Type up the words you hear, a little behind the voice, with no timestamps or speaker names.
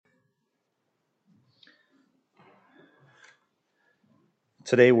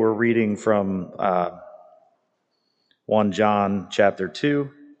Today we're reading from 1 John chapter 2,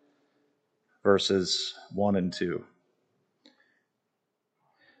 verses 1 and 2.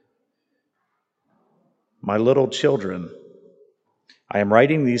 My little children, I am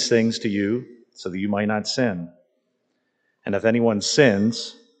writing these things to you so that you might not sin. And if anyone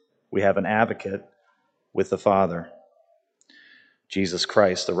sins, we have an advocate with the Father, Jesus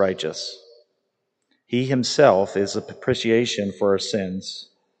Christ the righteous. He himself is a propitiation for our sins,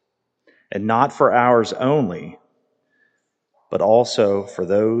 and not for ours only, but also for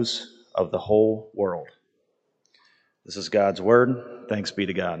those of the whole world. This is God's word. Thanks be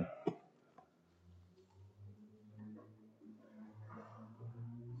to God.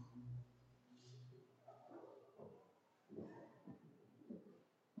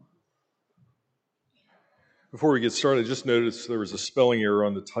 Before we get started, I just noticed there was a spelling error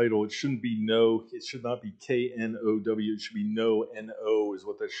on the title. It shouldn't be no. It should not be K-N-O-W. It should be no, N-O is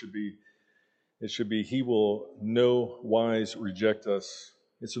what that should be. It should be, he will no wise reject us.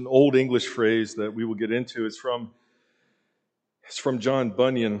 It's an old English phrase that we will get into. It's from John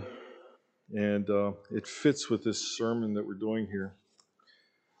Bunyan, and it fits with this sermon that we're doing here.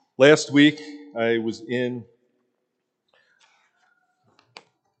 Last week, I was in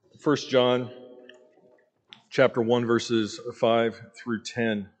 1 John chapter 1, verses 5 through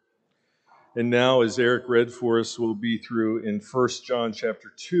 10. And now, as Eric read for us, we'll be through in 1 John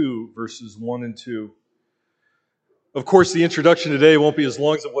chapter 2, verses 1 and 2. Of course, the introduction today won't be as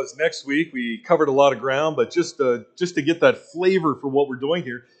long as it was next week. We covered a lot of ground, but just to get that flavor for what we're doing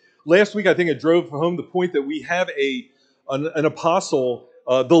here. Last week, I think I drove home the point that we have an apostle,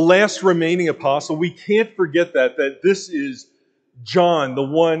 the last remaining apostle. We can't forget that this is John, the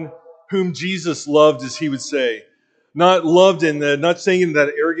one whom Jesus loved, as he would say. Not loved not saying in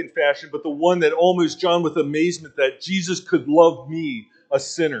that arrogant fashion, but the one that almost John with amazement that Jesus could love me, a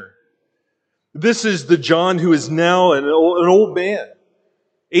sinner. This is the John who is now an old man,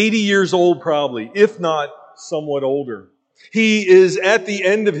 80 years old probably, if not somewhat older. He is at the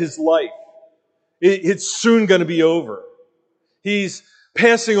end of his life. It's soon going to be over. He's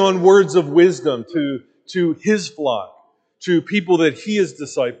passing on words of wisdom to his flock, to people that he has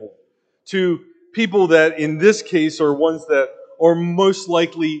discipled, to people that in this case are ones that are most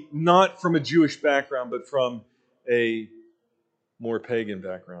likely not from a Jewish background, but from a more pagan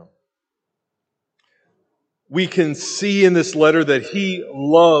background. We can see in this letter that he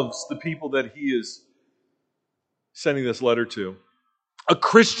loves the people that he is sending this letter to. A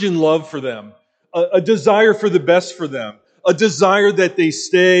Christian love for them, a desire for the best for them, a desire that they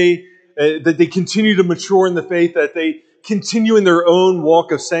stay, that they continue to mature in the faith, that they continue in their own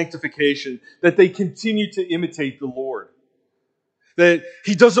walk of sanctification, that they continue to imitate the Lord. That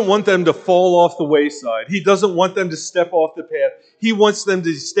he doesn't want them to fall off the wayside. He doesn't want them to step off the path. He wants them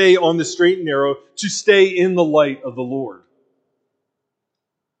to stay on the straight and narrow, to stay in the light of the Lord.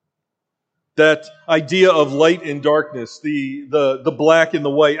 That idea of light and darkness, the black and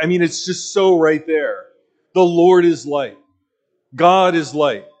the white, I mean, it's just so right there. The Lord is light. God is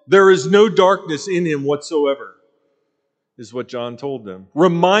light. There is no darkness in him whatsoever, is what John told them,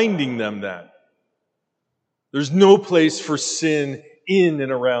 reminding them that there's no place for sin in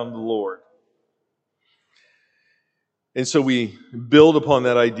and around the Lord. And so we build upon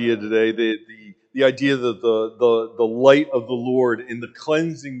that idea today, the idea that the light of the Lord in the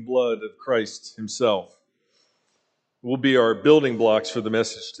cleansing blood of Christ himself will be our building blocks for the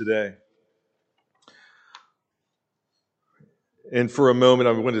message today. And for a moment,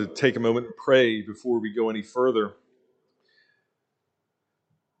 I wanted to take a moment and pray before we go any further.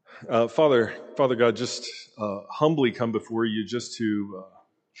 Father God, just humbly come before you just to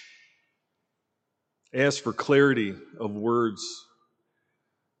ask for clarity of words,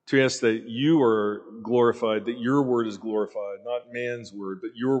 to ask that you are glorified, that your word is glorified, not man's word, but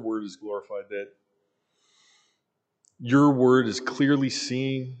your word is glorified, that your word is clearly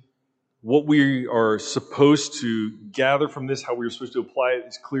seen. What we are supposed to gather from this, how we are supposed to apply it,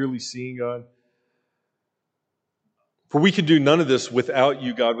 is clearly seen, God. For we can do none of this without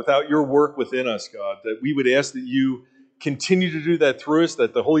you, God, without your work within us, God, that we would ask that you continue to do that through us,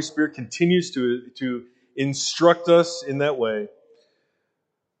 that the Holy Spirit continues to instruct us in that way.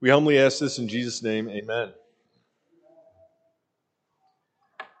 We humbly ask this in Jesus' name, amen.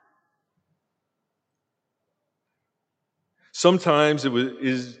 Sometimes it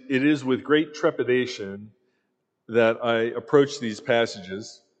is with great trepidation that I approach these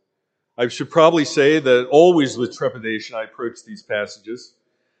passages. I should probably say that always with trepidation I approach these passages,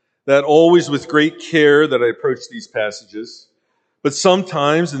 that always with great care that I approach these passages. But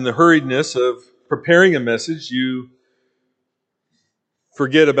sometimes in the hurriedness of preparing a message, you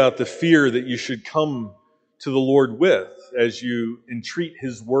Forget about the fear that you should come to the Lord with as you entreat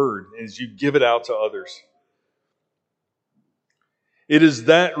His word, as you give it out to others. It is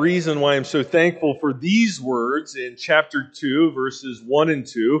that reason why I'm so thankful for these words in chapter 2, verses 1 and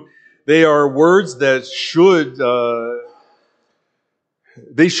 2. They are words that should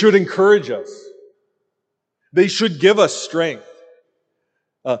encourage us. They should give us strength.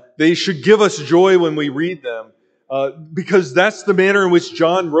 They should give us joy when we read them, because that's the manner in which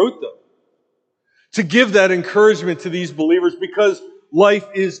John wrote them. To give that encouragement to these believers, because life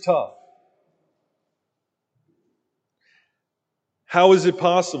is tough. How is it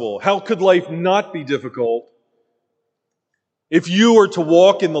possible? How could life not be difficult if you are to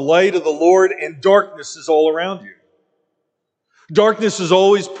walk in the light of the Lord and darkness is all around you? Darkness is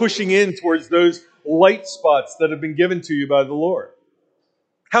always pushing in towards those light spots that have been given to you by the Lord.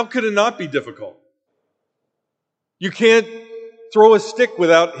 How could it not be difficult? You can't throw a stick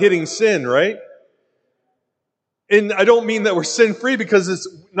without hitting sin, right? And I don't mean that we're sin-free, because it's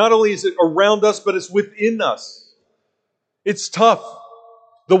not only is it around us, but it's within us. It's tough.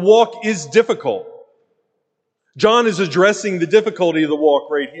 The walk is difficult. John is addressing the difficulty of the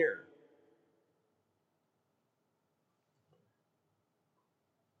walk right here.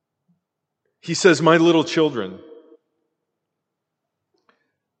 He says, my little children.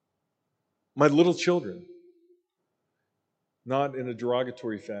 My little children. Not in a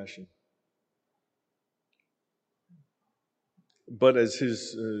derogatory fashion, but as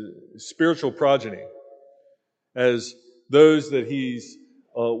his spiritual progeny, as those that he's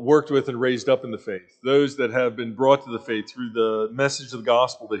worked with and raised up in the faith, those that have been brought to the faith through the message of the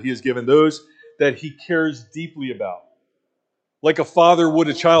gospel that he has given, those that he cares deeply about, like a father would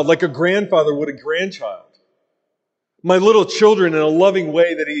a child, like a grandfather would a grandchild. My little children, in a loving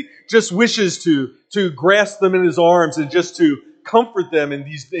way that he just wishes to grasp them in his arms and just to comfort them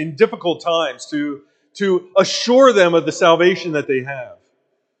in difficult times, to assure them of the salvation that they have.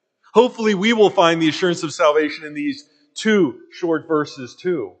 Hopefully we will find the assurance of salvation in these 2 short verses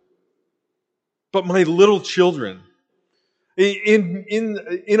too. But my little children,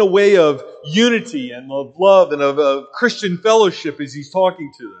 in a way of unity and of love and of Christian fellowship as he's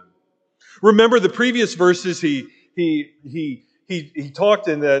talking to them. Remember the previous verses he talked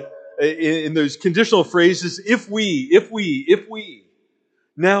in those conditional phrases, if we.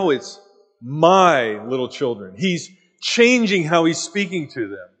 Now it's my little children. He's changing how he's speaking to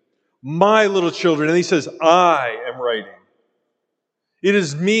them. My little children. And he says, I am writing. It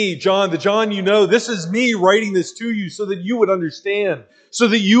is me, John, the John you know. This is me writing this to you so that you would understand, so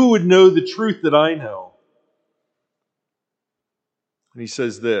that you would know the truth that I know. And he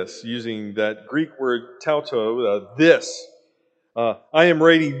says this, using that Greek word tauto, I am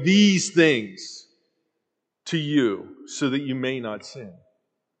writing these things to you so that you may not sin.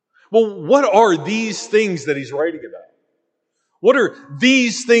 Well, what are these things that he's writing about? What are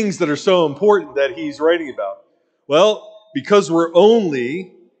these things that are so important that he's writing about? Well, because we're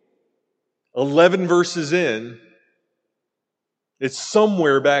only 11 verses in, it's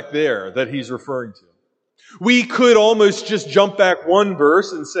somewhere back there that he's referring to. We could almost just jump back one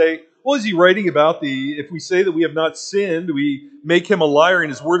verse and say, well, is he writing about if we say that we have not sinned, we make him a liar and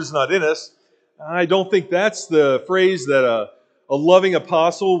his word is not in us? I don't think that's the phrase that a loving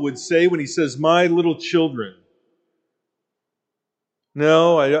apostle would say when he says, my little children.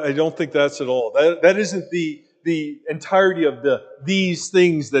 No, I don't think that's at all. That isn't the entirety of these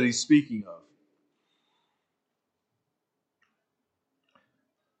things that he's speaking of.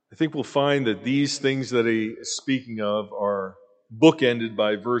 I think we'll find that these things that he is speaking of are bookended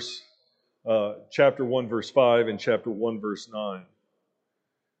by chapter 1, verse 5 and chapter 1, verse 9.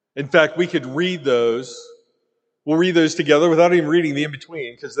 In fact, we could read those. We'll read those together without even reading the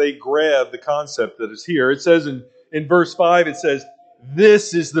in-between, because they grab the concept that is here. It says in verse 5, it says,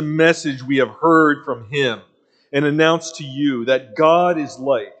 this is the message we have heard from him and announced to you, that God is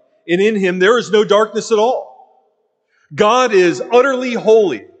light, and in him there is no darkness at all. God is utterly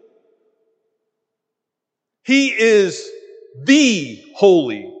holy. He is the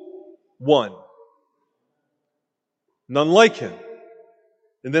Holy One. None like him.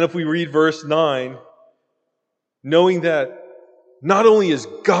 And then if we read verse 9, knowing that not only is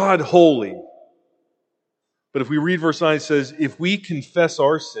God holy, but if we read verse 9, it says, if we confess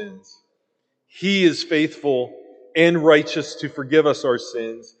our sins, he is faithful and righteous to forgive us our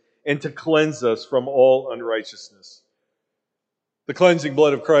sins and to cleanse us from all unrighteousness. The cleansing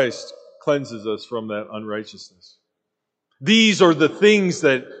blood of Christ cleanses us from that unrighteousness. These are the things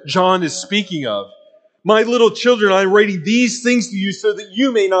that John is speaking of. My little children, I am writing these things to you so that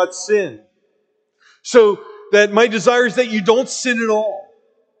you may not sin. So that my desire is that you don't sin at all.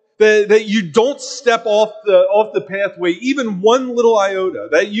 that you don't step off the pathway even one little iota,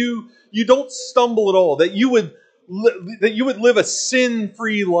 that you don't stumble at all, that you would live a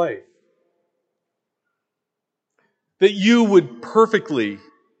sin-free life, that you would perfectly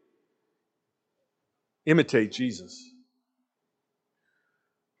imitate Jesus.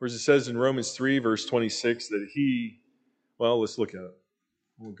 Whereas it says in Romans 3, verse 26, that let's look at it.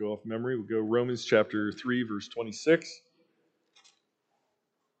 We'll go off memory. We'll go Romans chapter 3, verse 26.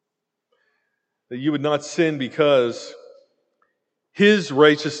 That you would not sin because His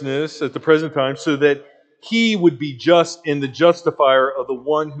righteousness at the present time, so that He would be just and the justifier of the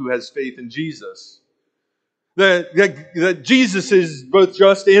one who has faith in Jesus. That Jesus is both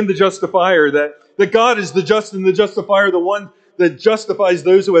just and the justifier, that God is the just and the justifier, the one that justifies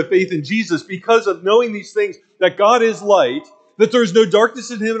those who have faith in Jesus, because of knowing these things, that God is light, that there is no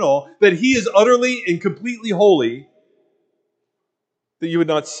darkness in Him at all, that He is utterly and completely holy, that you would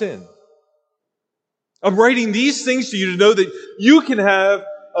not sin. I'm writing these things to you to know that you can have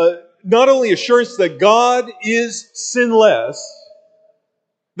not only assurance that God is sinless,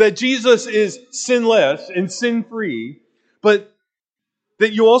 that Jesus is sinless and sin-free, but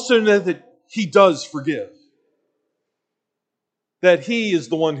that you also know that He does forgive. That He is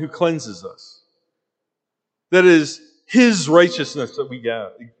the one who cleanses us. That is His righteousness that we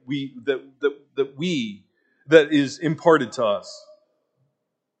get, that is imparted to us.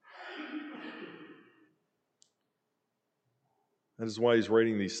 That is why He's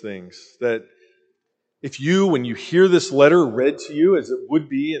writing these things. That if you, when you hear this letter read to you, as it would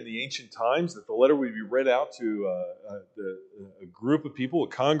be in the ancient times, that the letter would be read out to a group of people, a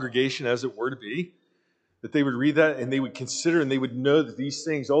congregation as it were to be, that they would read that and they would consider and they would know that these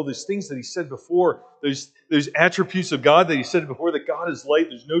things, all those things that He said before, those attributes of God that He said before, that God is light,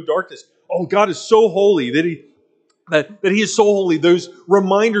 there's no darkness. Oh, God is so holy, that He is so holy. Those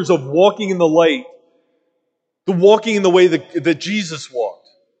reminders of walking in the light, the walking in the way that Jesus walked,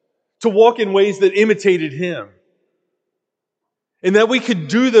 to walk in ways that imitated Him. And that we could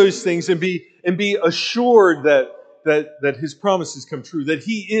do those things and be assured that His promises come true, that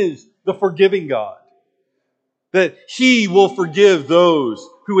He is the forgiving God, that He will forgive those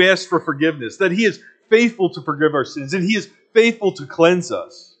who ask for forgiveness, that He is faithful to forgive our sins, and He is faithful to cleanse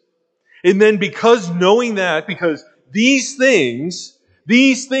us. And then because these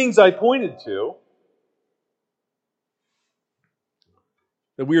things I pointed to,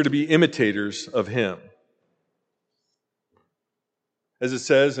 that we are to be imitators of Him. As it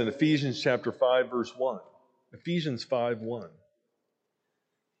says in Ephesians chapter 5, verse 1. Ephesians 5:1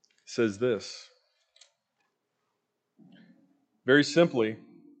 says this. Very simply,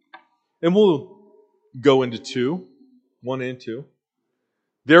 and we'll go into 1 and 2.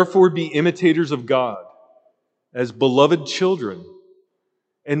 Therefore be imitators of God as beloved children,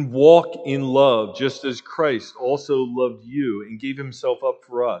 and walk in love, just as Christ also loved you and gave Himself up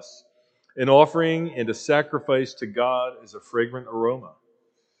for us, an offering and a sacrifice to God as a fragrant aroma.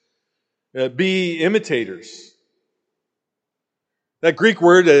 Be imitators. That Greek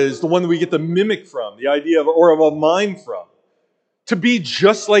word is the one that we get the mimic from, the idea of a mime from. To be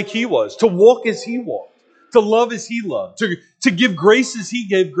just like He was, to walk as He walked, to love as He loved, to give grace as He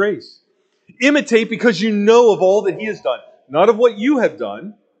gave grace. Imitate because you know of all that He has done, not of what you have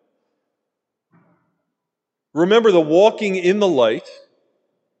done. Remember, the walking in the light,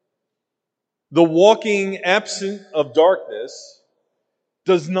 the walking absent of darkness,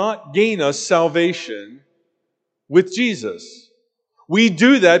 does not gain us salvation with Jesus. We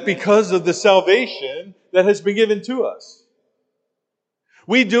do that because of the salvation that has been given to us.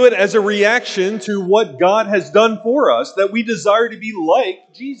 We do it as a reaction to what God has done for us, that we desire to be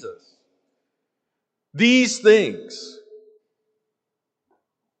like Jesus. These things.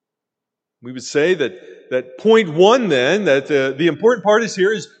 We would say that point one then, that the important part is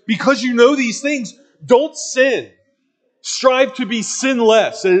here, is because you know these things, don't sin. Strive to be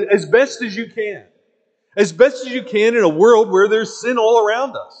sinless as best as you can. As best as you can in a world where there's sin all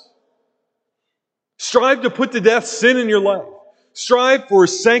around us. Strive to put to death sin in your life. Strive for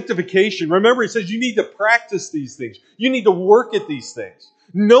sanctification. Remember, He says you need to practice these things. You need to work at these things.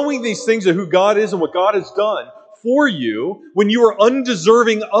 Knowing these things of who God is and what God has done for you when you are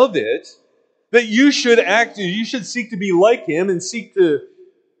undeserving of it, that you should seek to be like Him and seek to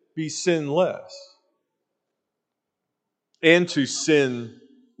be sinless. And to sin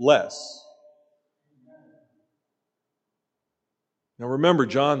less. Now remember,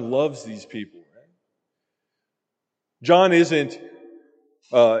 John loves these people. Right? John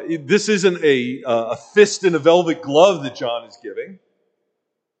this isn't a fist in a velvet glove that John is giving.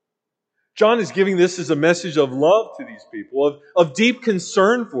 John is giving this as a message of love to these people, of deep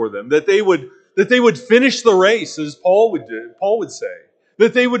concern for them, that they would finish the race, as Paul would say,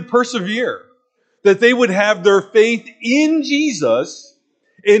 that they would persevere, that they would have their faith in Jesus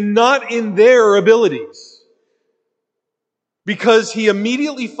and not in their abilities. Because he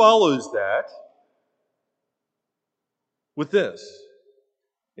immediately follows that with this.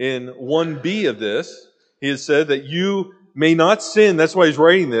 In 1b of this, he has said that you may not sin. That's why he's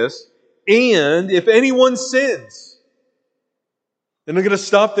writing this. And if anyone sins, and I'm going to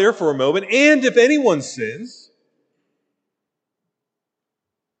stop there for a moment. And if anyone sins,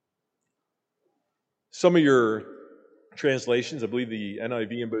 some of your translations, I believe the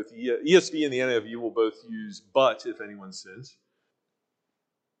NIV and both ESV and the NIV will both use but if anyone sins.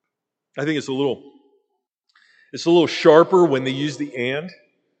 I think it's a little sharper when they use the and.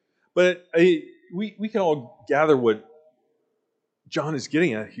 But we can all gather what John is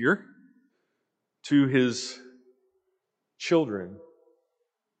getting at here to his children,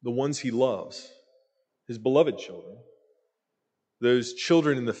 the ones he loves, his beloved children, those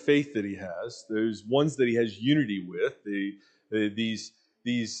children in the faith that he has, those ones that he has unity with, these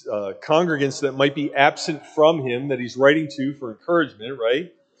congregants that might be absent from him that he's writing to for encouragement,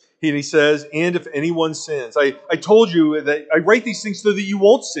 right? And he says, and if anyone sins. I told you that I write these things so that you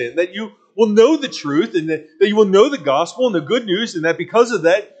won't sin, that you will know the truth, and that you will know the gospel and the good news, and that because of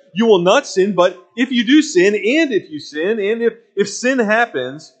that, you will not sin. But if you do sin, and if you sin, and if sin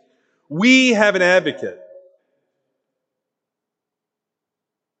happens, we have an advocate.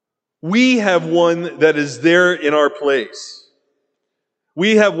 We have one that is there in our place.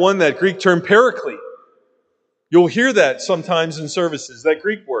 We have one, that Greek term paraclete. You'll hear that sometimes in services, that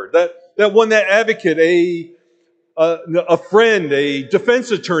Greek word. That one, that advocate, a friend, a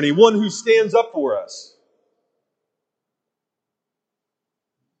defense attorney, one who stands up for us.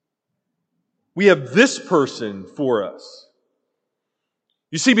 We have this person for us.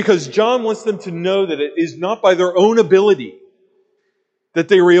 You see, because John wants them to know that it is not by their own ability that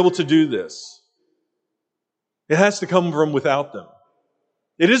they were able to do this. It has to come from without them.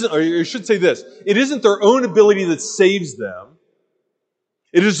 It isn't, or I should say this, it isn't their own ability that saves them.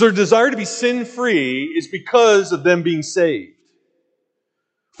 It is their desire to be sin-free is because of them being saved.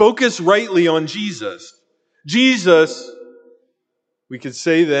 Focus rightly on Jesus. Jesus, we could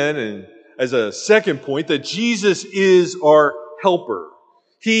say then, and as a second point, that Jesus is our helper.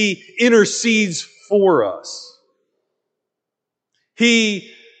 He intercedes for us.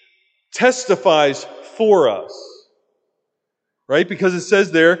 He testifies for us. Right? Because it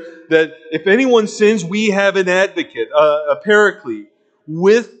says there that if anyone sins, we have an advocate, a paraclete,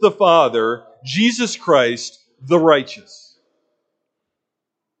 with the Father, Jesus Christ, the righteous.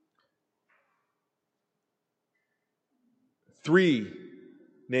 Three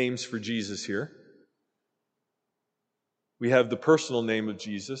names for Jesus here. We have the personal name of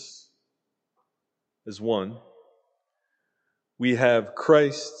Jesus as one. We have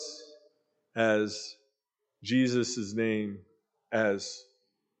Christ as Jesus' name as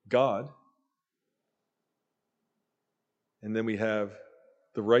God. And then we have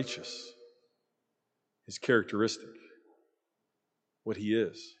the righteous, his characteristic, what he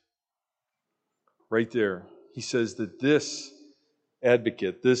is. Right there, he says that this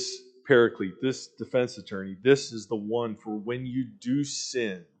advocate, this paraclete, this defense attorney, this is the one for when you do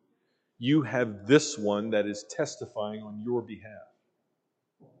sin, you have this one that is testifying on your behalf.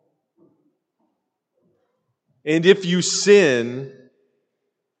 And if you sin,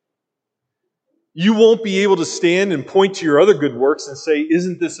 you won't be able to stand and point to your other good works and say,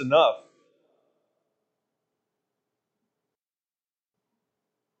 isn't this enough?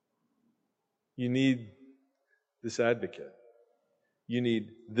 You need this advocate. You need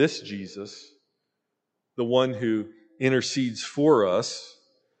this Jesus, the one who intercedes for us,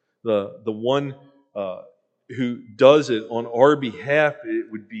 the one who does it on our behalf, it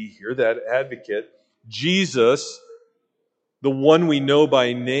would be here, that advocate. Jesus, the one we know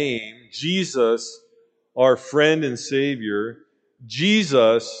by name, Jesus, our friend and Savior,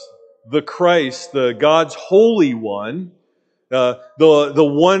 Jesus, the Christ, the God's Holy One, the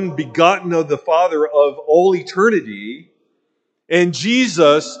one begotten of the Father of all eternity, and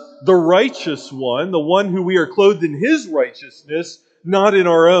Jesus, the righteous one, the one who we are clothed in His righteousness, not in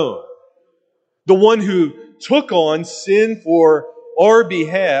our own. The one who took on sin for our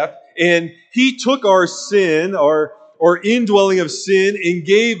behalf, and He took our sin, our indwelling of sin, and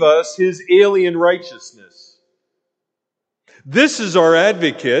gave us His alien righteousness. This is our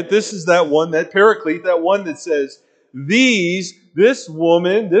advocate. This is that one, that paraclete, that one that says, this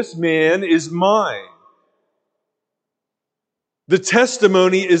woman, this man is mine. The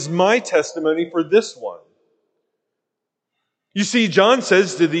testimony is my testimony for this one. You see, John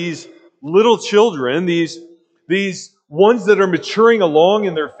says to these little children, these ones that are maturing along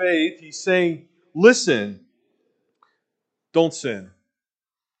in their faith, he's saying, listen, don't sin.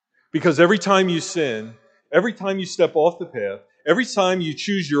 Because every time you sin, every time you step off the path, every time you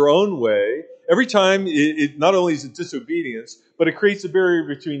choose your own way, every time it not only is it disobedience, but it creates a barrier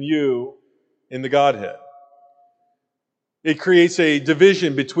between you and the Godhead. It creates a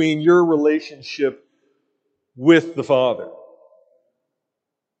division between your relationship with the Father.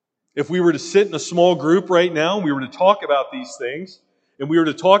 If we were to sit in a small group right now and we were to talk about these things, and we were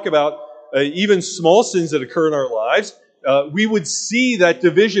to talk about even small sins that occur in our lives, we would see that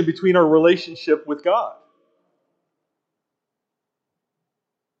division between our relationship with God.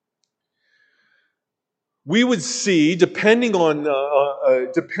 We would see, depending on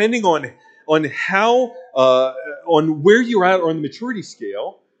how on where you're at on the maturity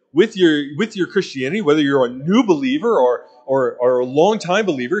scale with your Christianity, whether you're a new believer or a long-time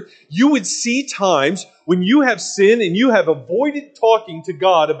believer, you would see times when you have sinned and you have avoided talking to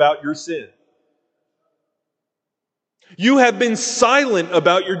God about your sin. You have been silent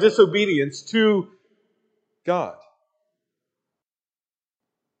about your disobedience to God.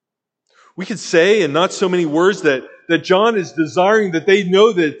 We could say in not so many words that John is desiring that they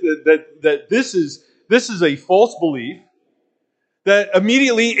know that this is a false belief. That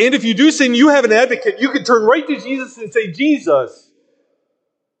immediately, and if you do sin, you have an advocate. You can turn right to Jesus and say, Jesus,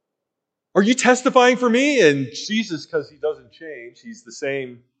 are you testifying for me? And Jesus, because he doesn't change, he's the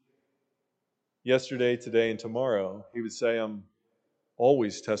same yesterday, today, and tomorrow. He would say, I'm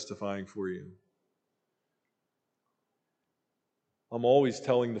always testifying for you. I'm always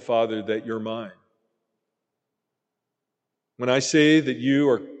telling the Father that you're mine. When I say that you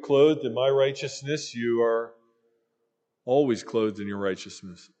are clothed in my righteousness, you are always clothed in your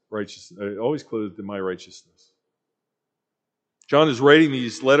righteousness. Always clothed in my righteousness. John is writing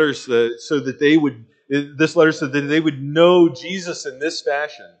these letters so that they would know Jesus in this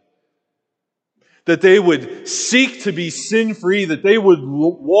fashion. That they would seek to be sin-free, that they would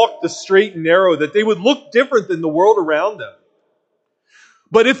walk the straight and narrow, that they would look different than the world around them.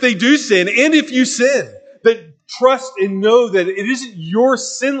 But if they do sin, and if you sin, that trust and know that it isn't your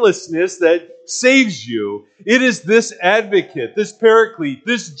sinlessness that saves you. It is this advocate, this paraclete,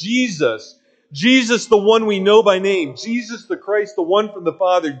 this Jesus. Jesus, the one we know by name. Jesus the Christ, the one from the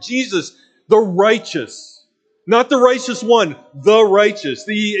Father. Jesus, the righteous. Not the righteous one, the righteous.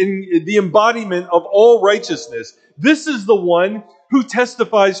 The embodiment of all righteousness. This is the one who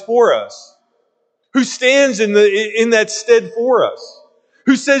testifies for us. Who stands in that stead for us.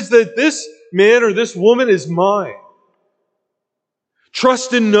 Who says that this man or this woman is mine.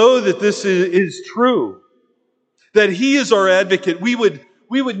 Trust and know that this is true. That he is our advocate. We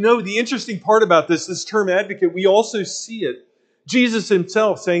would know the interesting part about this term advocate, we also see it. Jesus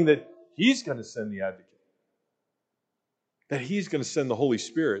himself saying that he's going to send the advocate. That he's going to send the Holy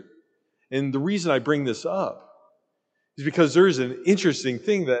Spirit. And the reason I bring this up is because there's an interesting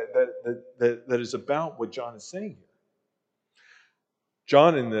thing that is about what John is saying here.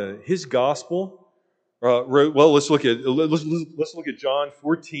 John in his gospel wrote. Well, let's look at John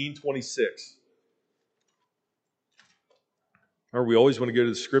 14:26. Remember, we always want to go to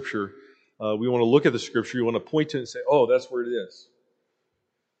the Scripture. We want to look at the Scripture. You want to point to it and say, "Oh, that's where it is."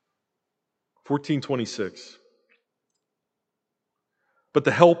 14:26. But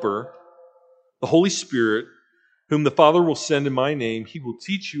the Helper, the Holy Spirit, whom the Father will send in my name, he will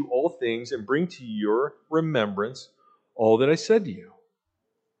teach you all things and bring to your remembrance all that I said to you.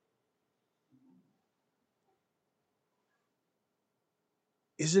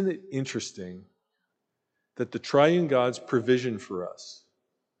 Isn't it interesting that the triune God's provision for us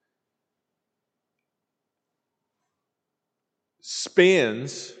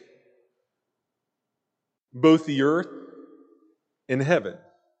spans both the earth and heaven?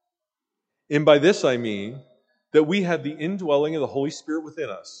 And by this I mean that we have the indwelling of the Holy Spirit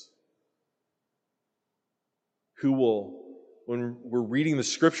within us, who will, when we're reading the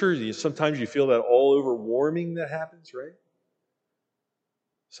Scriptures, sometimes you feel that all over warming that happens, right?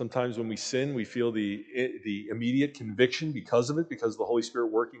 Sometimes when we sin, we feel the immediate conviction because of it, because of the Holy Spirit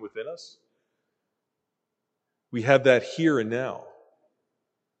working within us. We have that here and now.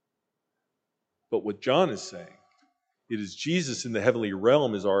 But what John is saying, it is Jesus in the heavenly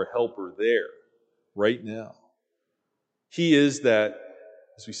realm is our helper there, right now. He is that,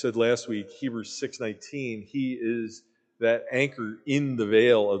 as we said last week, Hebrews 6:19, he is that anchor in the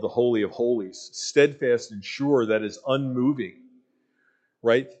veil of the Holy of Holies, steadfast and sure, that is unmoving.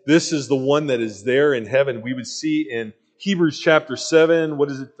 Right? This is the one that is there in heaven. We would see in Hebrews chapter 7.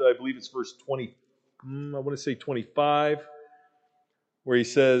 What is it? I believe it's verse 20. I want to say 25, where he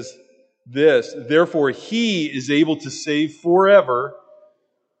says this, therefore he is able to save forever.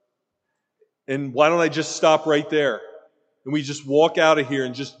 And why don't I just stop right there? And we just walk out of here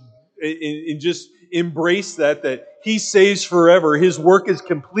and just embrace that he saves forever. His work is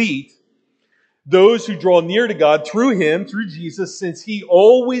complete. Those who draw near to God through him, through Jesus, since he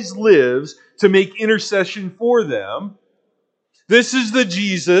always lives to make intercession for them. This is the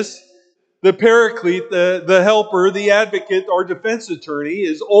Jesus, the Paraclete, the helper, the advocate, our defense attorney,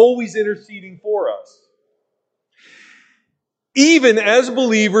 is always interceding for us. Even as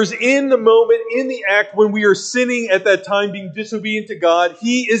believers, in the moment, in the act, when we are sinning at that time, being disobedient to God,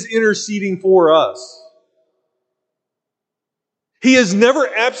 he is interceding for us. He is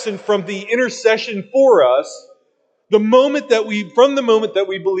never absent from the intercession for us from the moment that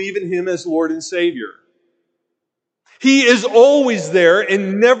we believe in him as Lord and Savior. He is always there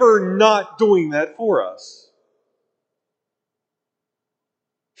and never not doing that for us.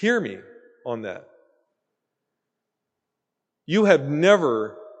 Hear me on that. You have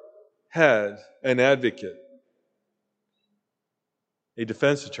never had an advocate, a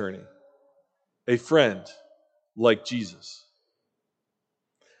defense attorney, a friend like Jesus.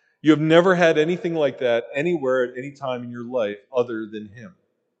 You have never had anything like that anywhere at any time in your life other than him.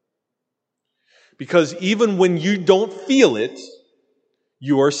 Because even when you don't feel it,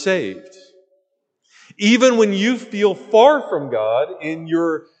 you are saved. Even when you feel far from God in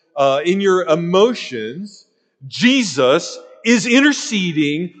your emotions, Jesus is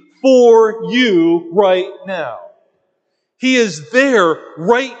interceding for you right now. He is there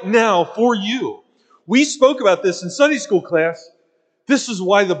right now for you. We spoke about this in Sunday school class. This is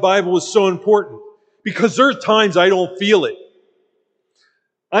why the Bible is so important. Because there are times I don't feel it.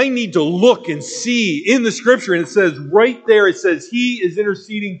 I need to look and see in the Scripture, and it says right there, it says, he is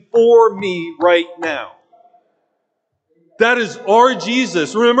interceding for me right now. That is our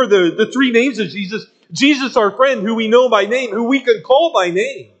Jesus. Remember the three names of Jesus. Jesus, our friend, who we know by name, who we can call by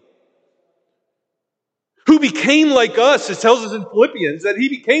name. Who became like us. It tells us in Philippians that he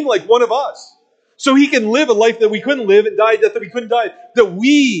became like one of us. So he can live a life that we couldn't live and die a death that we couldn't die. That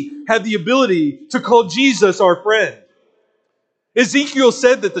we have the ability to call Jesus our friend. Ezekiel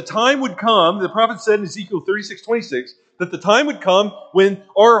said that the time would come, the prophet said in Ezekiel 36:26, that the time would come when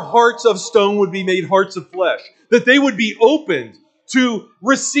our hearts of stone would be made hearts of flesh. That they would be opened to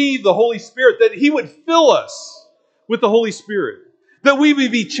receive the Holy Spirit. That he would fill us with the Holy Spirit. That we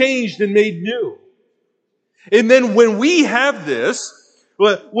would be changed and made new. And then when we have this,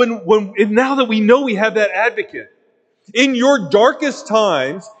 and now that we know we have that advocate, in your darkest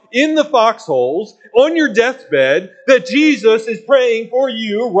times, in the foxholes, on your deathbed, that Jesus is praying for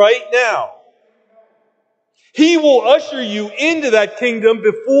you right now. He will usher you into that kingdom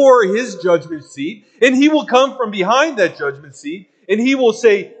before his judgment seat, and he will come from behind that judgment seat, and he will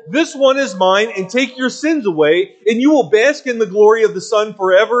say, this one is mine, and take your sins away, and you will bask in the glory of the Son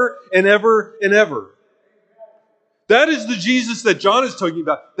forever and ever and ever. That is the Jesus that John is talking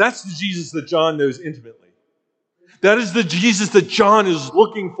about. That's the Jesus that John knows intimately. That is the Jesus that John is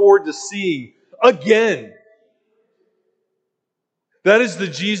looking forward to seeing again. That is the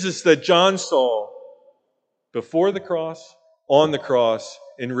Jesus that John saw before the cross, on the cross,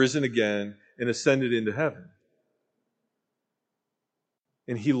 and risen again, and ascended into heaven.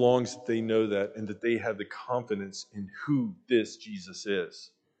 And he longs that they know that, and that they have the confidence in who this Jesus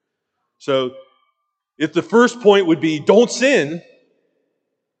is. So, if the first point would be, don't sin,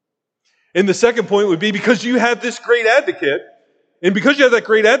 and the second point would be, because you have this great advocate, and because you have that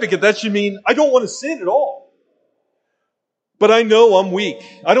great advocate, that should mean, I don't want to sin at all. But I know I'm weak.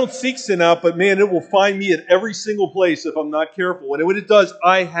 I don't seek sin out, but man, it will find me at every single place if I'm not careful. And when it does,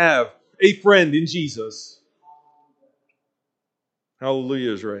 I have a friend in Jesus.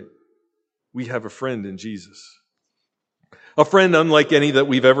 Hallelujah is right. We have a friend in Jesus. A friend unlike any that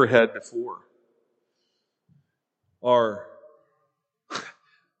we've ever had before.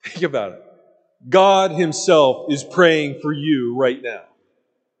 Think about it. God himself is praying for you right now.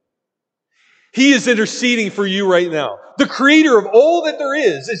 He is interceding for you right now. The creator of all that there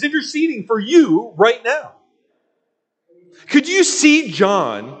is interceding for you right now. Could you see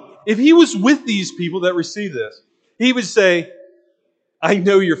John, if he was with these people that received this, he would say, I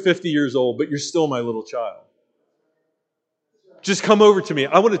know you're 50 years old, but you're still my little child. Just come over to me.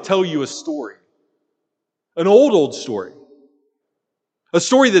 I want to tell you a story. An old story. A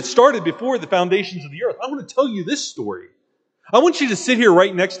story that started before the foundations of the earth. I want to tell you this story. I want you to sit here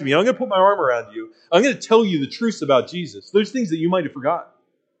right next to me. I'm going to put my arm around you. I'm going to tell you the truth about Jesus. Those things that you might have forgotten.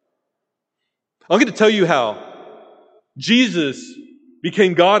 I'm going to tell you how Jesus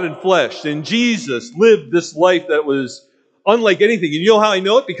became God in flesh, and Jesus lived this life that was unlike anything. And you know how I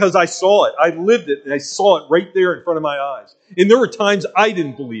know it? Because I saw it. I lived it, and I saw it right there in front of my eyes. And there were times I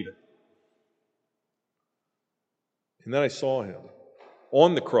didn't believe it. And then I saw him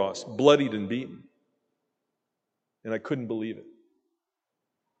on the cross, bloodied and beaten. And I couldn't believe it.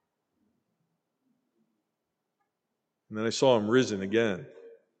 And then I saw him risen again.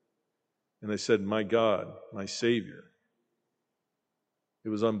 And I said, my God, my Savior. It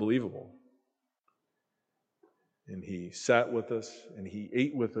was unbelievable. And he sat with us, and he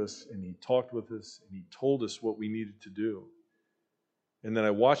ate with us, and he talked with us, and he told us what we needed to do. And then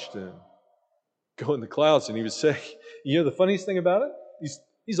I watched him go in the clouds, and he would say, you know the funniest thing about it?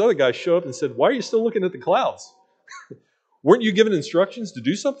 These other guys show up and said, why are you still looking at the clouds? Weren't you given instructions to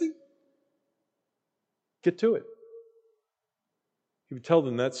do something? Get to it. He would tell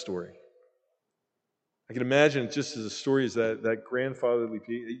them that story. I can imagine it just as a story as that grandfatherly,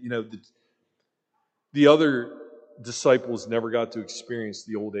 the other disciples never got to experience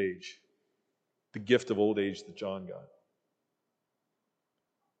the old age, the gift of old age that John got.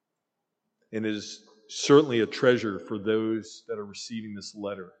 And it is certainly a treasure for those that are receiving this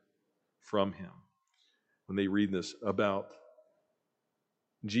letter from him when they read this about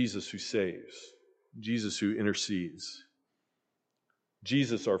Jesus who saves, Jesus who intercedes,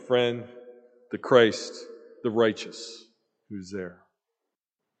 Jesus our friend, the Christ, the righteous, who's there.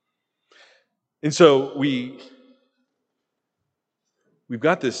 And so we've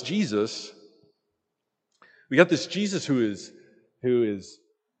got this Jesus. We got this Jesus who is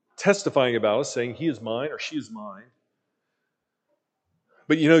testifying about us, saying he is mine or she is mine.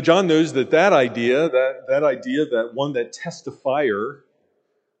 But John knows that idea, that one, that testifier,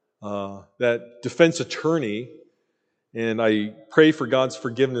 that defense attorney, and I pray for God's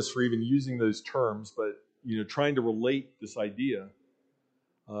forgiveness for even using those terms, but trying to relate this idea.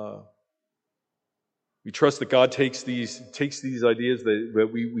 We trust that God takes these ideas that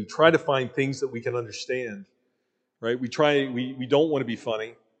we try to find things that we can understand. Right? We don't want to be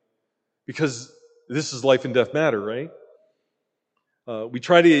funny because this is life and death matter, right? We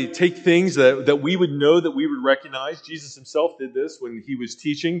try to take things that we would know, that we would recognize. Jesus himself did this when he was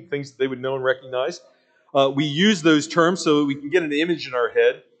teaching, things that they would know and recognize. We use those terms so we can get an image in our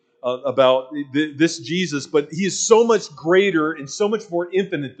head about this Jesus, but he is so much greater and so much more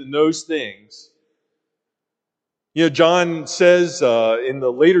infinite than those things. John says in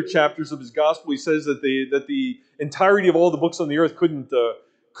the later chapters of his gospel, he says that the entirety of all the books on the earth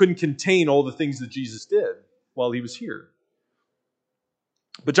couldn't contain all the things that Jesus did while he was here.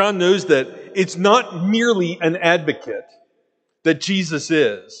 But John knows that it's not merely an advocate that Jesus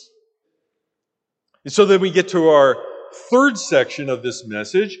is. And so then we get to our third section of this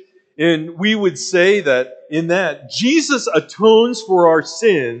message, and we would say that in that Jesus atones for our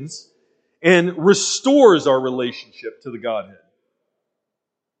sins and restores our relationship to the Godhead.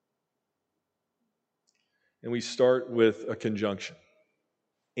 And we start with a conjunction.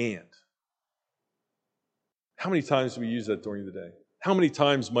 And. How many times do we use that during the day? How many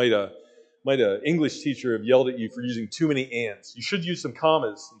times might a English teacher have yelled at you for using too many ands? You should use some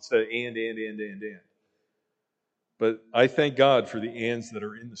commas instead of and. But I thank God for the ands that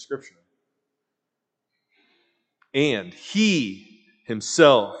are in the Scripture. And he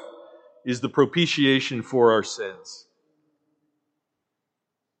himself is the propitiation for our sins.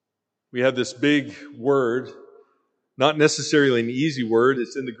 We have this big word, not necessarily an easy word.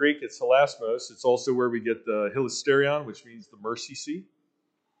 It's in the Greek, it's hilasmos. It's also where we get the hilasterion, which means the mercy seat.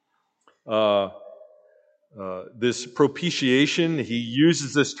 This propitiation, he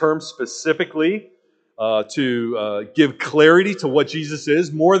uses this term specifically to give clarity to what Jesus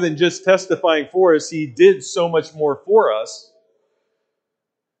is. More than just testifying for us, he did so much more for us.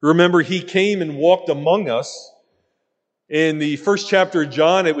 Remember, he came and walked among us. In the first chapter of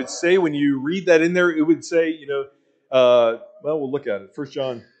John, it would say, when you read that in there, it would say, we'll look at it.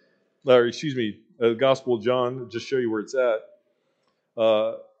 The Gospel of John, I'll just show you where it's at.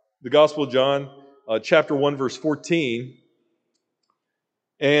 The Gospel of John, chapter 1, verse 14.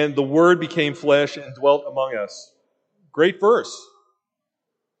 And the Word became flesh and dwelt among us. Great verse.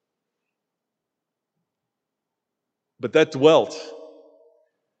 But that dwelt,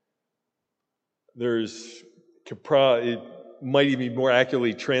 it might even be more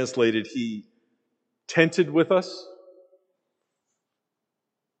accurately translated, he tented with us.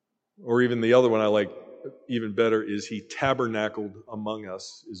 Or even the other one I like even better is he tabernacled among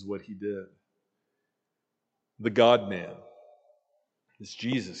us, is what he did. The God-man, this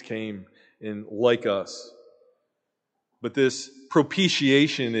Jesus, came in like us. But this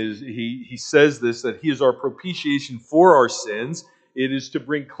propitiation is, he says this, that he is our propitiation for our sins. It is to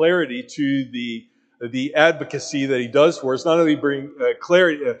bring clarity to the advocacy that he does for us. Not only bring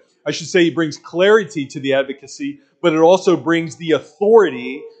clarity, he brings clarity to the advocacy, but it also brings the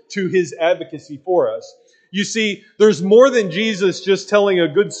authority to his advocacy for us. You see, there's more than Jesus just telling a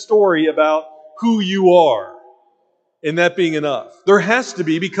good story about who you are, and that being enough. There has to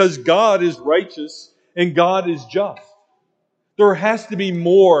be, because God is righteous and God is just. There has to be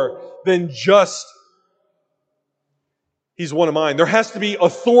more than just, he's one of mine. There has to be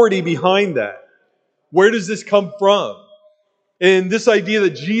authority behind that. Where does this come from? And this idea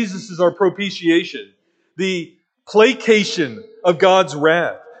that Jesus is our propitiation, the placation of God's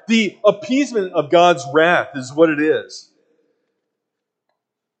wrath, the appeasement of God's wrath is what it is.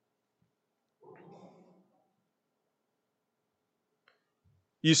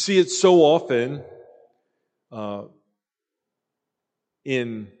 You see it so often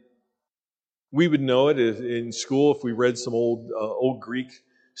we would know it in school if we read some old Greek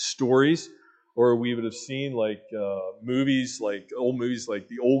stories, or we would have seen old movies like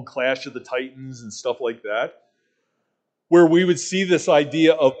the old Clash of the Titans and stuff like that, where we would see this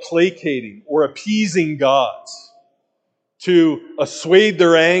idea of placating or appeasing gods to assuage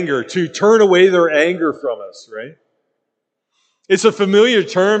their anger, to turn away their anger from us, right? It's a familiar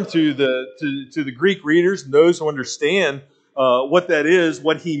term to the Greek readers and those who understand what that is,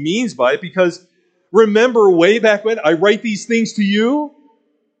 what he means by it, because remember way back when, I write these things to you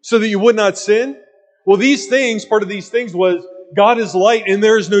so that you would not sin. Well, part of these things was God is light and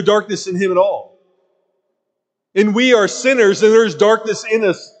there is no darkness in him at all. And we are sinners and there's darkness in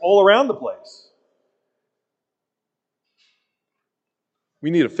us all around the place.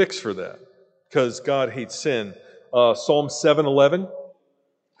 We need a fix for that because God hates sin. Psalm 7:11.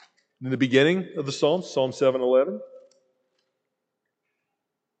 In the beginning of the Psalm 7:11,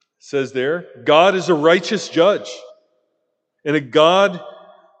 says there, God is a righteous judge and a God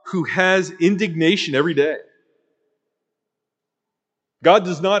who has indignation every day. God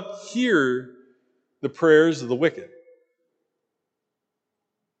does not hear the prayers of the wicked.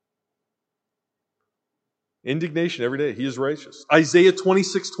 Indignation every day. He is righteous. Isaiah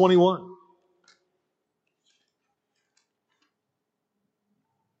 26:21.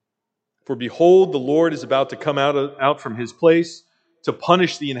 For behold, the Lord is about to come out from his place to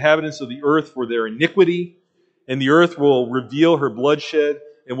punish the inhabitants of the earth for their iniquity, and the earth will reveal her bloodshed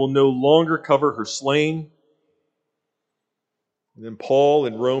and will no longer cover her slain. And then Paul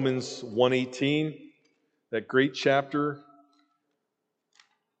in Romans 1:18, that great chapter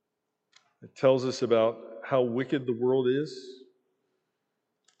that tells us about how wicked the world is,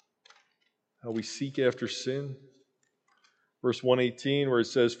 how we seek after sin. Verse 118, where it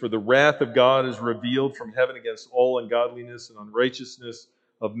says, for the wrath of God is revealed from heaven against all ungodliness and unrighteousness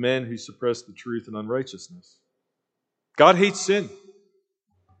of men who suppress the truth and unrighteousness. God hates sin.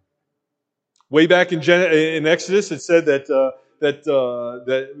 Way back in Exodus, it said that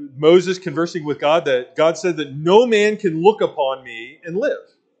Moses conversing with God, that God said that no man can look upon me and live.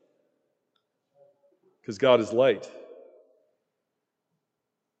 Because God is light.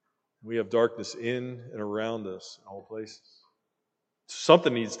 We have darkness in and around us in all places.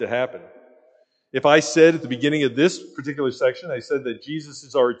 Something needs to happen. If I said at the beginning of this particular section, I said that Jesus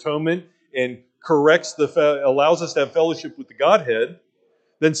is our atonement and allows us to have fellowship with the Godhead,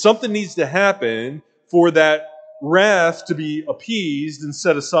 then something needs to happen for that wrath to be appeased and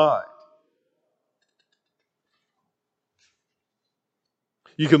set aside.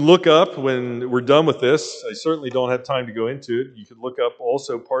 You can look up, when we're done with this, I certainly don't have time to go into it, you can look up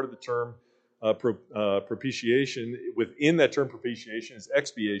also part of the term propitiation. Within that term propitiation is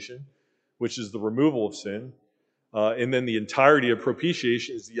expiation, which is the removal of sin. And then the entirety of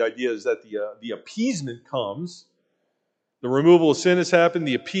propitiation is the idea is that the appeasement comes. The removal of sin has happened.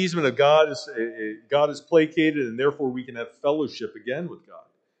 The appeasement of God is placated, and therefore we can have fellowship again with God.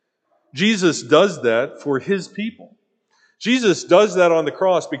 Jesus does that for his people. Jesus does that on the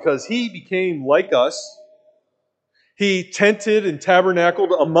cross because he became like us. He tented and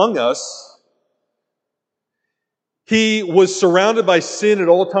tabernacled among us. He was surrounded by sin at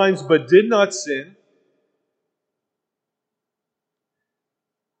all times, but did not sin.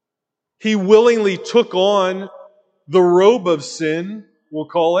 He willingly took on the robe of sin, we'll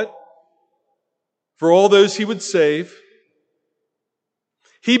call it, for all those he would save.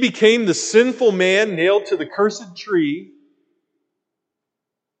 He became the sinful man nailed to the cursed tree.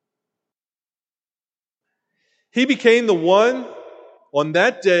 He became the one on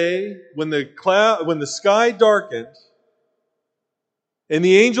that day when the sky darkened and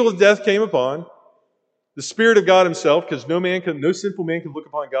the angel of death came upon. the Spirit of God himself, because no sinful man can look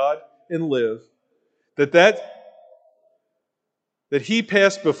upon God and live, that he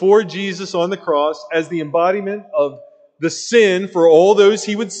passed before Jesus on the cross as the embodiment of the sin for all those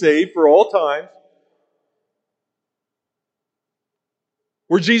he would save for all time.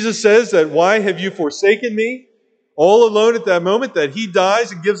 Where Jesus says that, why have you forsaken me? All alone at that moment, that he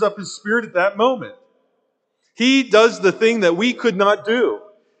dies and gives up his Spirit at that moment. He does the thing that we could not do.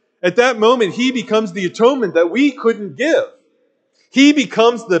 At that moment, he becomes the atonement that we couldn't give. He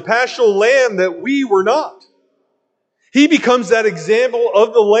becomes the paschal lamb that we were not. He becomes that example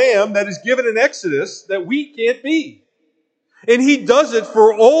of the lamb that is given in Exodus that we can't be. And he does it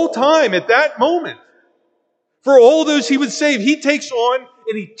for all time at that moment. For all those he would save, he takes on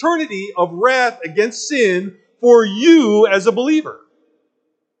an eternity of wrath against sin for you as a believer.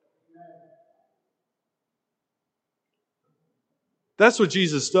 That's what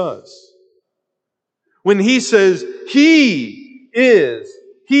Jesus does. When he says he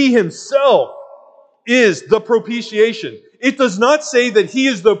himself is the propitiation. It does not say that he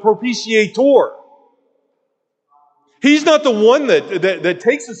is the propitiator. He's not the one that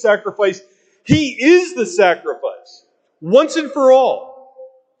takes the sacrifice. He is the sacrifice. Once and for all.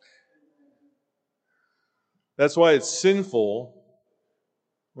 That's why it's sinful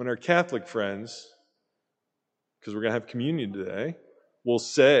when our Catholic friends, because we're going to have communion today, will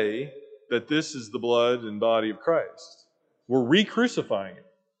say that this is the blood and body of Christ. We're re-crucifying it.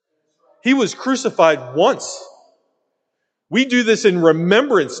 He was crucified once. We do this in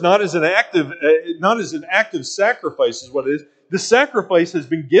remembrance, not as an active sacrifice is what it is. The sacrifice has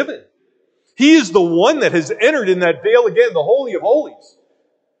been given. He is the one that has entered in that veil again, the Holy of Holies.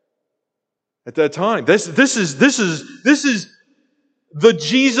 At that time, this is the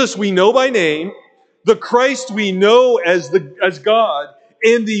Jesus we know by name, the Christ we know as God,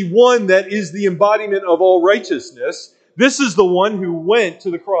 and the one that is the embodiment of all righteousness. This is the one who went to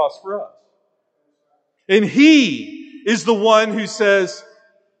the cross for us. And he is the one who says,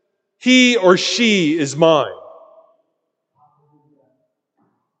 he or she is mine.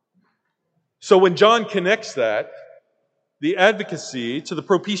 So when John connects that, the advocacy to the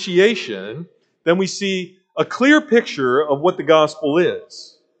propitiation, then we see a clear picture of what the gospel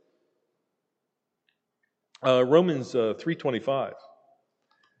is. Romans 3:25.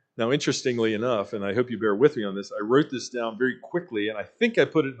 Now, interestingly enough, and I hope you bear with me on this, I wrote this down very quickly, and I think I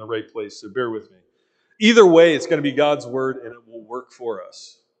put it in the right place, so bear with me. Either way, it's going to be God's word, and it will work for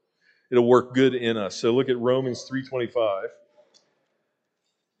us. It'll work good in us. So look at Romans 3:25.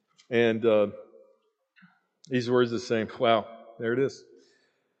 And these words are the same. Wow, there it is.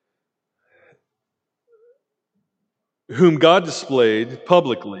 Whom God displayed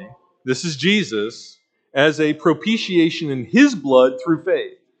publicly, this is Jesus, as a propitiation in his blood through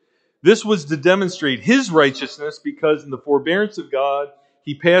faith. This was to demonstrate his righteousness because in the forbearance of God,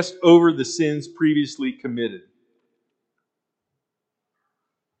 he passed over the sins previously committed.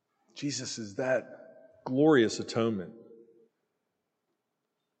 Jesus is that glorious atonement.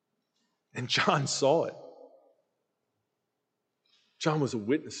 And John saw it. John was a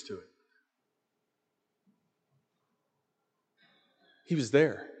witness to it. He was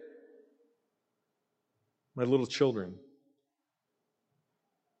there. My little children,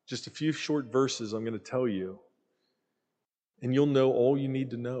 just a few short verses I'm going to tell you, and you'll know all you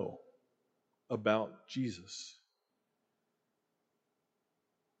need to know about Jesus.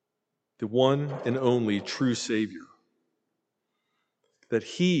 The one and only true Savior. That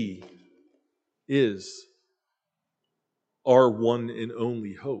he is our one and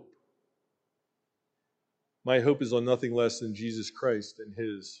only hope. My hope is on nothing less than Jesus Christ and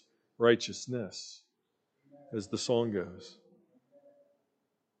his righteousness, as the song goes.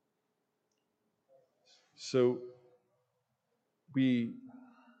 So we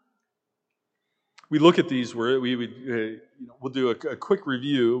look at these where we'll do a quick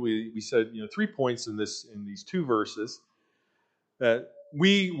review. We said 3 points in these 2 verses that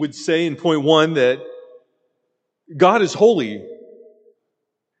we would say in point 1 that God is holy.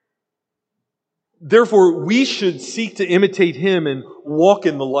 Therefore, we should seek to imitate him and walk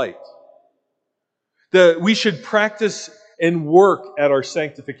in the light. That we should practice and work at our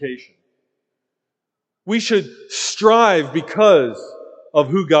sanctification. We should strive because of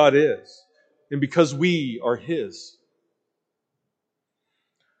who God is and because we are his.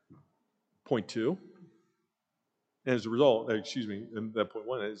 Point 2. And as a result, and that point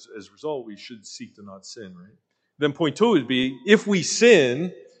 1, as a result, we should seek to not sin, right? Then point 2 would be, if we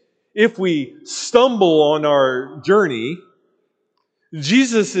sin, if we stumble on our journey,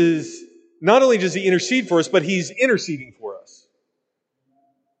 Jesus is, not only does he intercede for us, but he's interceding for us.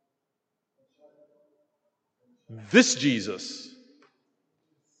 This Jesus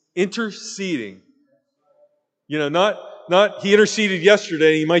interceding. Not he interceded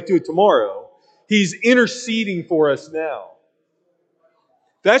yesterday, he might do it tomorrow. He's interceding for us now.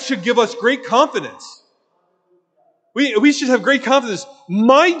 That should give us great confidence. We should have great confidence.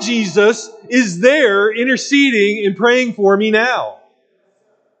 My Jesus is there interceding and praying for me now.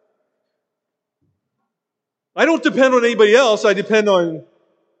 I don't depend on anybody else. I depend on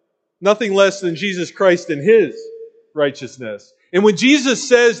nothing less than Jesus Christ and His righteousness. And when Jesus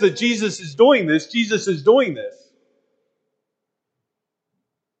says that Jesus is doing this, Jesus is doing this.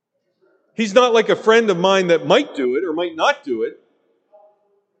 He's not like a friend of mine that might do it or might not do it.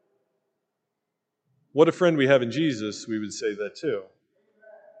 What a friend we have in Jesus, we would say that too.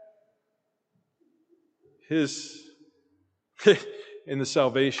 In the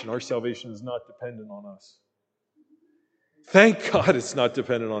salvation, our salvation is not dependent on us. Thank God it's not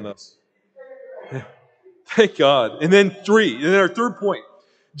dependent on us. Thank God. And then our third point.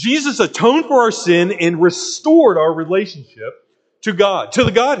 Jesus atoned for our sin and restored our relationship to God, to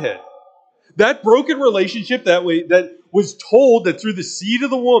the Godhead. That broken relationship that was told that through the seed of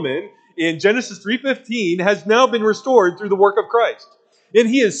the woman in Genesis 3:15 has now been restored through the work of Christ. And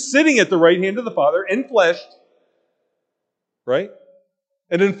He is sitting at the right hand of the Father, enfleshed, right?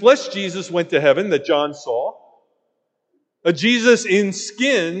 An enfleshed Jesus went to heaven that John saw. A Jesus in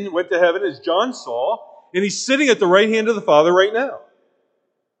skin went to heaven as John saw, and He's sitting at the right hand of the Father right now.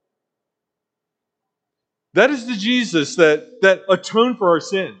 That is the Jesus that atoned for our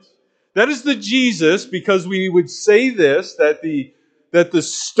sins. That is the Jesus, because we would say this, that the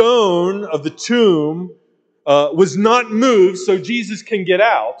stone of the tomb was not moved so Jesus can get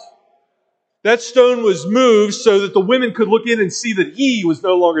out. That stone was moved so that the women could look in and see that He was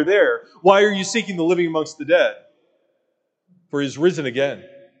no longer there. Why are you seeking the living amongst the dead? For He is risen again.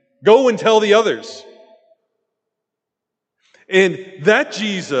 Go and tell the others. And that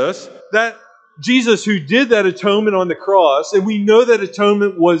Jesus who did that atonement on the cross, and we know that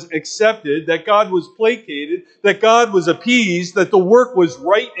atonement was accepted, that God was placated, that God was appeased, that the work was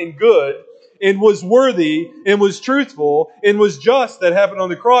right and good, and was worthy, and was truthful, and was just, that happened on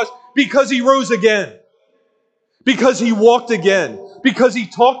the cross, because He rose again. Because He walked again. Because He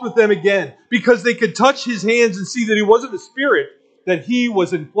talked with them again. Because they could touch His hands and see that He wasn't a spirit, that He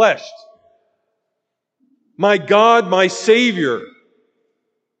was enfleshed. My God, my Savior.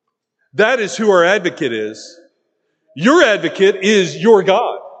 That is who our advocate is. Your advocate is your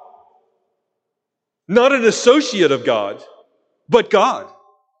God. Not an associate of God, but God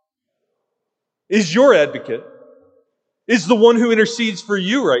is your advocate. Is the one who intercedes for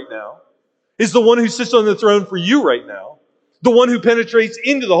you right now. Is the one who sits on the throne for you right now. The one who penetrates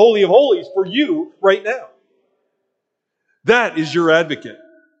into the Holy of Holies for you right now. That is your advocate.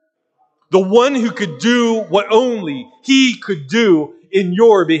 The one who could do what only He could do in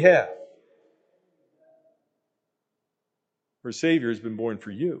your behalf. For Savior has been born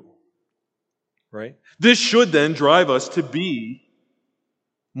for you. Right? This should then drive us to be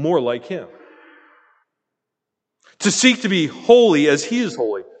more like Him. To seek to be holy as He is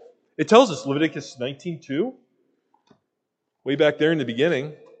holy. It tells us, Leviticus 19:2, way back there in the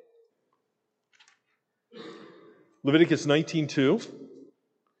beginning. Leviticus 19:2.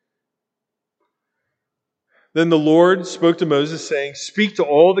 Then the Lord spoke to Moses, saying, "Speak to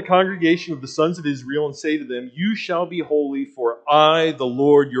all the congregation of the sons of Israel and say to them, you shall be holy, for I, the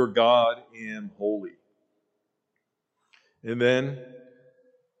Lord your God, am holy." And then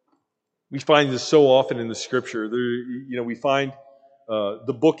we find this so often in the Scripture. We find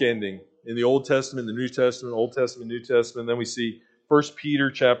the book ending in the Old Testament, the New Testament, Old Testament, New Testament. Then we see 1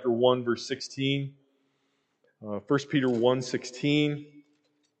 Peter chapter 1, verse 16. 1 Peter 1:16,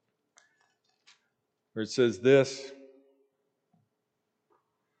 where it says this,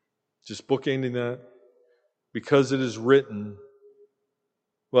 just bookending that, because it is written,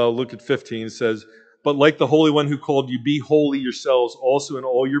 well, look at 15, it says, "But like the Holy One who called you, be holy yourselves also in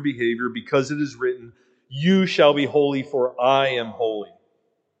all your behavior, because it is written, you shall be holy, for I am holy."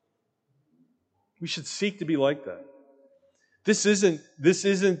 We should seek to be like that. This isn't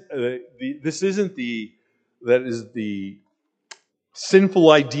the sinful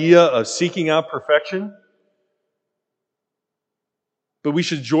idea of seeking out perfection. But we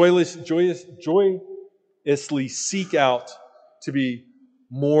should joyously seek out to be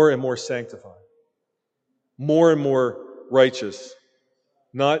more and more sanctified, more and more righteous.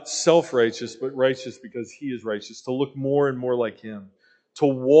 Not self-righteous, but righteous because He is righteous. To look more and more like Him. To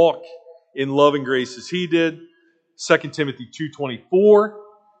walk in love and grace as He did. 2 Timothy 2:24.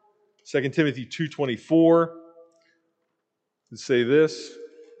 2 Timothy 2:24. Let's say this.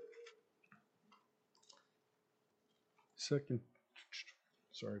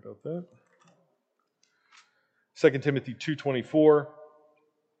 Sorry about that. 2 Timothy 2:24.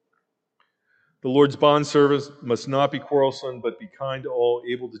 The Lord's bondservants must not be quarrelsome, but be kind to all,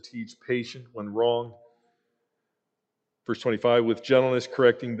 able to teach, patient when wronged. Verse 25, with gentleness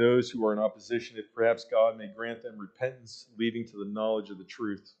correcting those who are in opposition, if perhaps God may grant them repentance, leading to the knowledge of the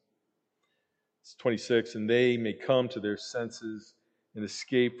truth. It's 26, and they may come to their senses and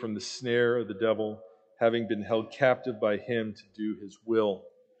escape from the snare of the devil, having been held captive by him to do his will.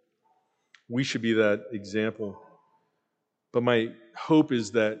 We should be that example. But my hope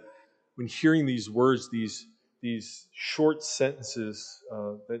is that when hearing these words, these short sentences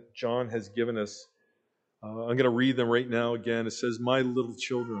that John has given us, I'm going to read them right now again. It says, my little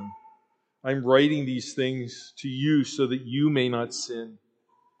children, I'm writing these things to you so that you may not sin.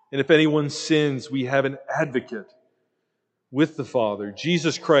 And if anyone sins, we have an advocate with the Father,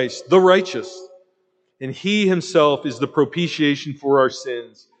 Jesus Christ, the righteous. And he himself is the propitiation for our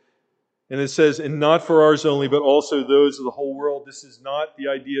sins. And it says, and not for ours only, but also those of the whole world. This is not the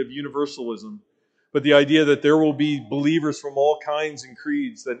idea of universalism, but the idea that there will be believers from all kinds and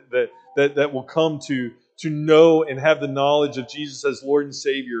creeds that will come to know and have the knowledge of Jesus as Lord and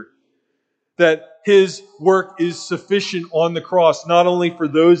Savior. That his work is sufficient on the cross, not only for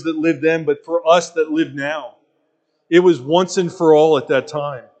those that lived then, but for us that live now. It was once and for all at that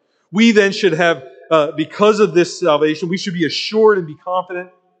time. We then should have, because of this salvation, we should be assured and be confident,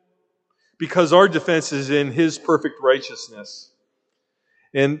 because our defense is in his perfect righteousness.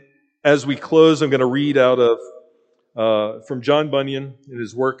 And as we close, I'm going to read out of from John Bunyan in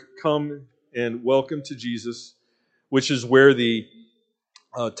his work, Come and Welcome to Jesus, which is where the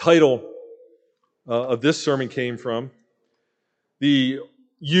title of this sermon came from.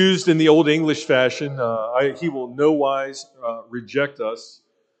 Used in the Old English fashion, he will no wise reject us.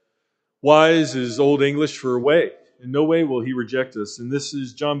 Wise is Old English for way. In no way will he reject us. And this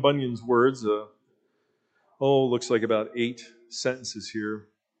is John Bunyan's words. Looks like about 8 sentences here.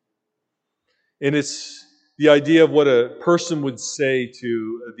 And it's the idea of what a person would say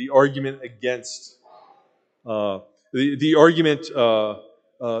to the argument against, the argument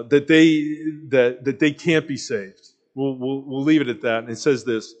that they can't be saved. We'll leave it at that. And it says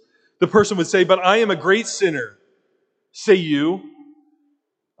this. The person would say, but I am a great sinner, say you.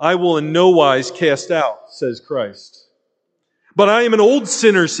 I will in no wise cast out, says Christ. But I am an old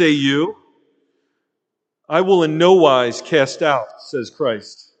sinner, say you. I will in no wise cast out, says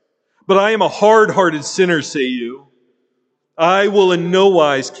Christ. But I am a hard-hearted sinner, say you. I will in no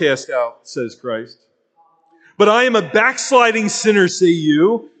wise cast out, says Christ. But I am a backsliding sinner, say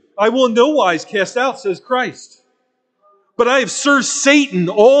you. I will in no wise cast out, says Christ. But I have served Satan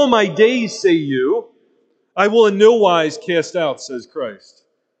all my days, say you. I will in no wise cast out, says Christ.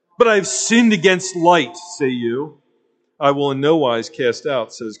 But I have sinned against light, say you. I will in no wise cast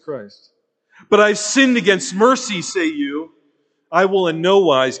out, says Christ. But I have sinned against mercy, say you. I will in no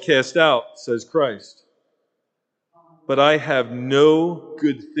wise cast out, says Christ. But I have no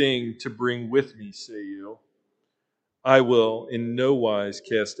good thing to bring with me, say you. I will in no wise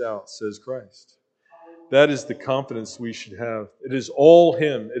cast out, says Christ. That is the confidence we should have. It is all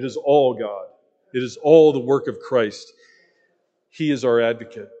him. It is all God. It is all the work of Christ. He is our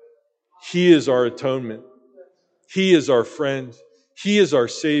advocate. He is our atonement. He is our friend. He is our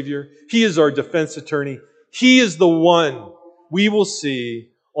Savior. He is our defense attorney. He is the one we will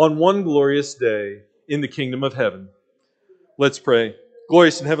see on one glorious day in the kingdom of heaven. Let's pray.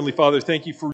 Glorious and Heavenly Father, thank you for